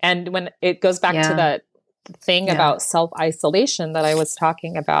when it goes back to Yeah. that thing Yeah. about self-isolation that I was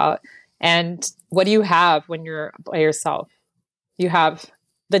talking about, and what do you have when you're by yourself? You have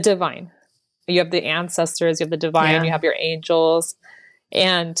the divine. You have the ancestors, you have the divine, you Yeah. have your angels.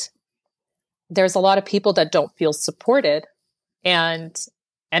 And there's a lot of people that don't feel supported. And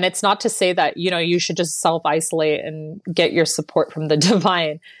it's not to say that, you should just self-isolate and get your support from the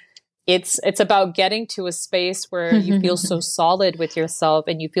divine. It's about getting to a space where you feel so solid with yourself,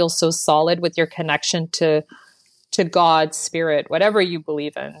 and you feel so solid with your connection to God, spirit, whatever you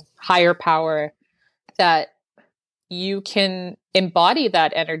believe in, higher power, that you can embody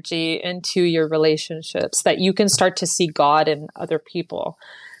that energy into your relationships, that you can start to see God in other people,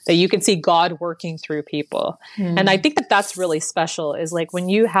 that you can see God working through people. And I Mm. think that that's really special, is like when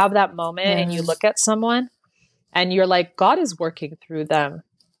you have that moment and you Yeah. look at someone and you're like, God is working through them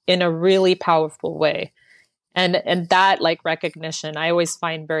in a really powerful way. And that like recognition, I always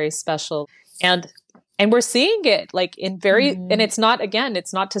find very special. And we're seeing it like and Mm-hmm. it's not, again,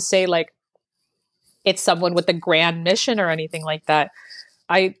 it's not to say like it's someone with a grand mission or anything like that.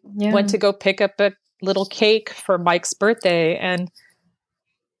 I went Yeah. to go pick up a little cake for Mike's birthday, and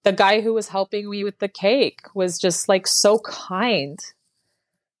the guy who was helping me with the cake was just like so kind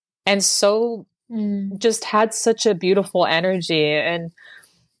and so Mm. just had such a beautiful energy. And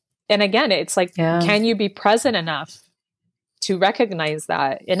again, it's like, Yeah. can you be present enough to recognize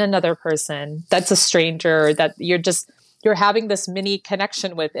that in another person that's a stranger, that you're having this mini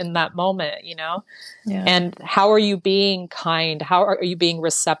connection with in that moment? Yeah. And how are you being kind? How are you being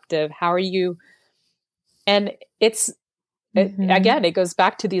receptive? How are you? And Mm-hmm. again, it goes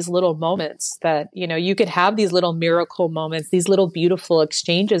back to these little moments that, you could have these little miracle moments, these little beautiful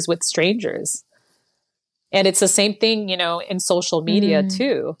exchanges with strangers. And it's the same thing, in social media Mm.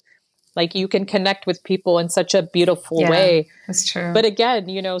 too. Like you can connect with people in such a beautiful Yeah. way. That's true. But again,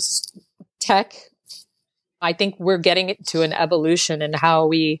 tech, I think we're getting to an evolution in how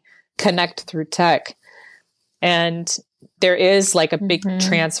we connect through tech. And there is like a big Mm-hmm.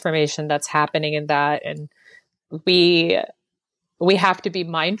 transformation that's happening in that. And we have to be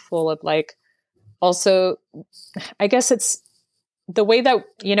mindful of like, also, I guess it's the way that,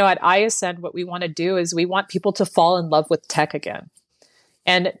 at ISN, what we want to do is we want people to fall in love with tech again,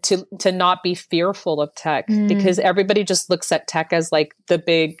 and to not be fearful of tech, because Mm. everybody just looks at tech as like the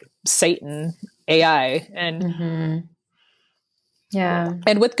big Satan AI. And Mm-hmm. Yeah.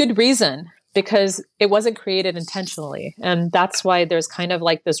 with good reason, because it wasn't created intentionally. And that's why there's kind of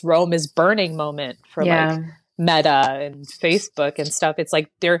like this Rome is burning moment for like Yeah. Meta and Facebook and stuff. It's like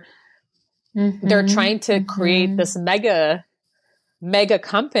they're Mm-hmm. trying to create Mm-hmm. this mega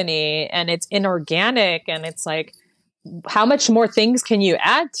company, and it's inorganic, and it's like, how much more things can you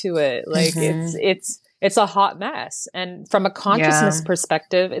add to it? Like Mm-hmm. it's a hot mess. And from a consciousness Yeah.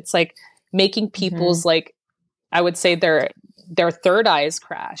 perspective, it's like making Mm-hmm. people's, like, I would say their third eyes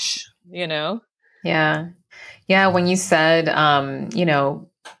crash. Yeah. Yeah. When you said,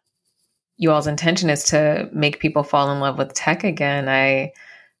 you all's intention is to make people fall in love with tech again,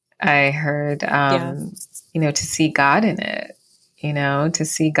 I heard, Yeah. to see God in it, to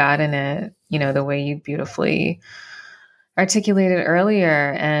see God in it, the way you beautifully articulated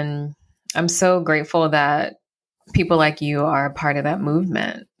earlier. And I'm so grateful that people like you are a part of that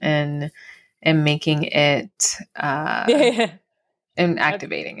movement and making it, Yeah. and That's,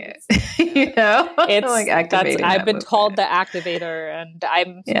 activating it, like activating I've that been called movement. the activator,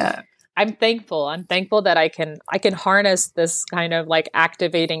 and Yeah. I'm thankful. I'm thankful that I can harness this kind of like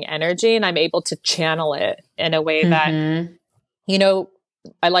activating energy, and I'm able to channel it in a way that, Mm-hmm. you know,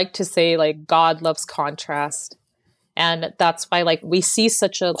 I like to say like God loves contrast. And that's why like we see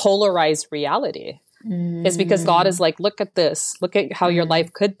such a polarized reality, is because God is Mm-hmm. like, look at this, look at how your Mm.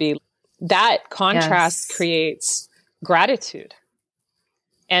 life could be. That contrast Yes. creates gratitude.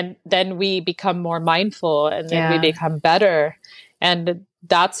 And then we become more mindful, and then we Yeah. become better. And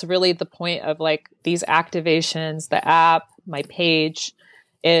that's really the point of like these activations, the app, my page,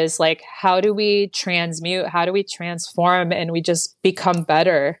 is like, how do we transmute, how do we transform, and we just become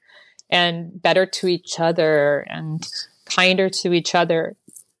better, and better to each other, and kinder to each other.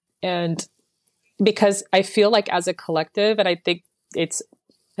 And because I feel like as a collective, and I think it's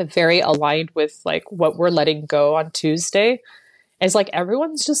very aligned with like what we're letting go on Tuesday, is like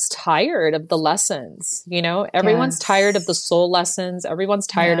everyone's just tired of the lessons, you know? Everyone's tired of the soul lessons. Everyone's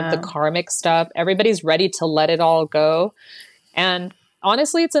tired of the karmic stuff. Everybody's ready to let it all go. And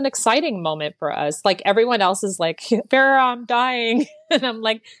honestly, it's an exciting moment for us. Like everyone else is like, Farah, I'm dying. And I'm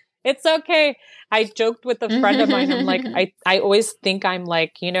like, it's okay. I joked with a friend of mine. I'm like, I always think I'm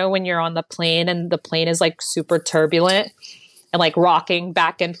like, you know, when you're on the plane and the plane is like super turbulent and like rocking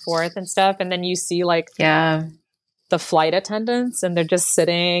back and forth and stuff. And then you see like the flight attendants and they're just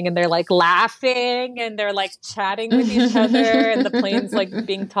sitting and they're like laughing and they're like chatting with each other and the plane's like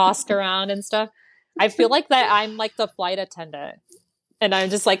being tossed around and stuff. I feel like that I'm like the flight attendant. And I'm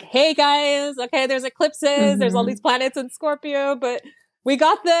just like, hey guys, okay, there's eclipses, there's all these planets in Scorpio, but we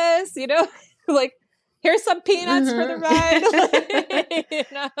got this, you know? Like, here's some peanuts for the ride. You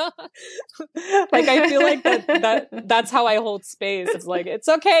know? Like, I feel like that's how I hold space. It's like, it's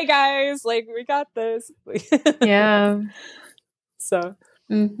okay, guys. Like, we got this. Yeah. So.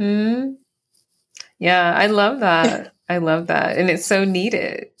 Yeah, I love that. I love that. And it's so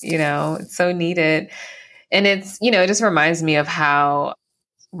needed, you know, it's so needed. And it's, you know, it just reminds me of how,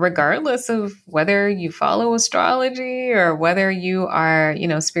 regardless of whether you follow astrology or whether you are, you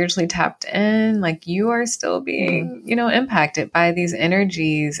know, spiritually tapped in, like you are still being, you know, impacted by these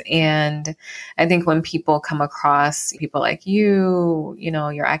energies. And I think when people come across people like you know,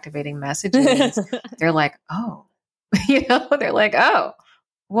 you're activating messages, they're like, oh, you know, they're like, oh,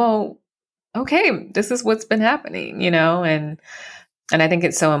 well, okay, this is what's been happening, you know, and I think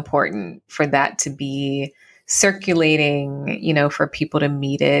it's so important for that to be circulating, you know, for people to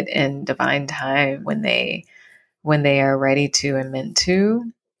meet it in divine time when they are ready to and meant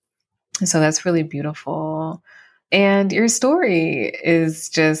to. So that's really beautiful. And your story is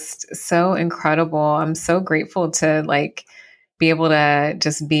just so incredible. I'm so grateful to like be able to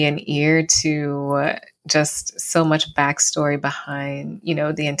just be an ear to just so much backstory behind, you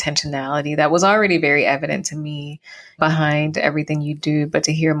know, the intentionality that was already very evident to me behind everything you do, but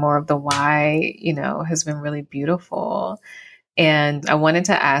to hear more of the why, you know, has been really beautiful. And I wanted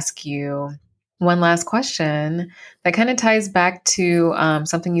to ask you one last question that kind of ties back to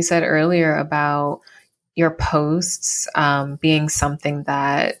something you said earlier about your posts being something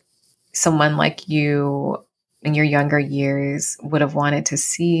that someone like you in your younger years would have wanted to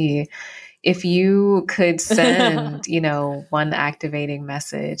see. If you could send, you know, one activating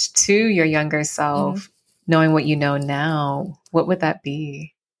message to your younger self, knowing what you know now, what would that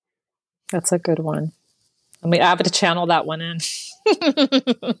be? That's a good one. I mean, I have to channel that one in.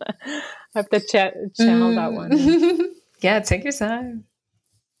 I have to channel that one in. Yeah, take your time.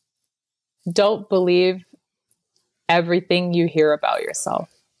 Don't believe everything you hear about yourself.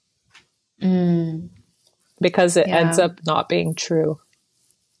 Because it ends up not being true.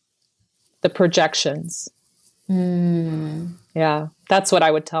 The projections. Yeah, that's what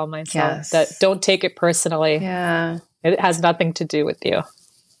I would tell myself. Yes. That don't take it personally. Yeah. It has nothing to do with you.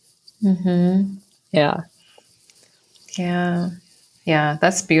 Yeah. Yeah. Yeah,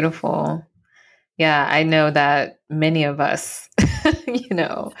 that's beautiful. Yeah, I know that many of us, you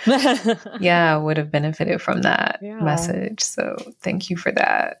know, would have benefited from that message. So thank you for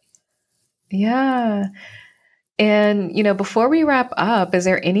that. Yeah. And, you know, before we wrap up, is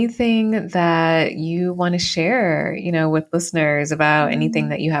there anything that you want to share, you know, with listeners about anything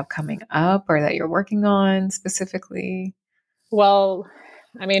that you have coming up or that you're working on specifically? Well,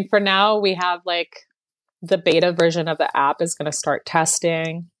 I mean, for now, we have like the beta version of the app is going to start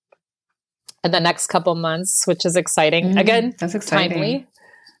testing in the next couple months, which is exciting. Again, that's exciting. Timely,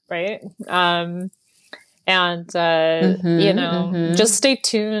 right? You know, just stay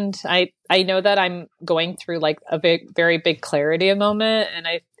tuned. I know that I'm going through like a very big clarity moment, and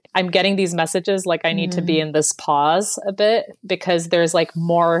I'm getting these messages like I need to be in this pause a bit because there's like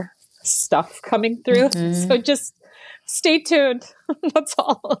more stuff coming through. So just stay tuned. That's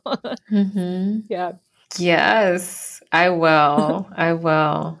all. Yeah. Yes, I will. I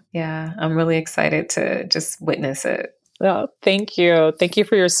will. Yeah. I'm really excited to just witness it. Oh, thank you. Thank you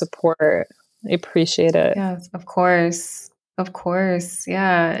for your support. I appreciate it. Yes, of course. Of course.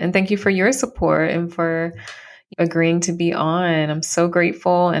 Yeah. And thank you for your support and for agreeing to be on. I'm so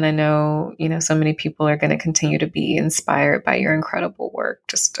grateful. And I know, you know, so many people are going to continue to be inspired by your incredible work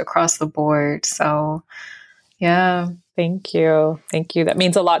just across the board. So, yeah. Thank you. Thank you. That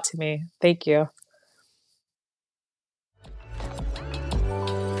means a lot to me. Thank you.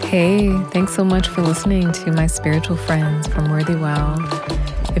 Hey, thanks so much for listening to my spiritual friends from Worthy Well.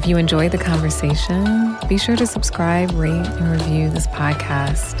 If you enjoyed the conversation, be sure to subscribe, rate, and review this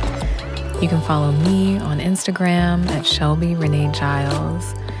podcast. You can follow me on Instagram at Shelby Renee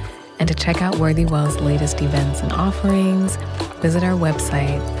Giles. And to check out Worthy Well's latest events and offerings, visit our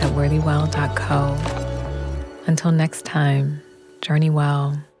website at worthywell.co. Until next time, journey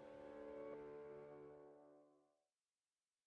well.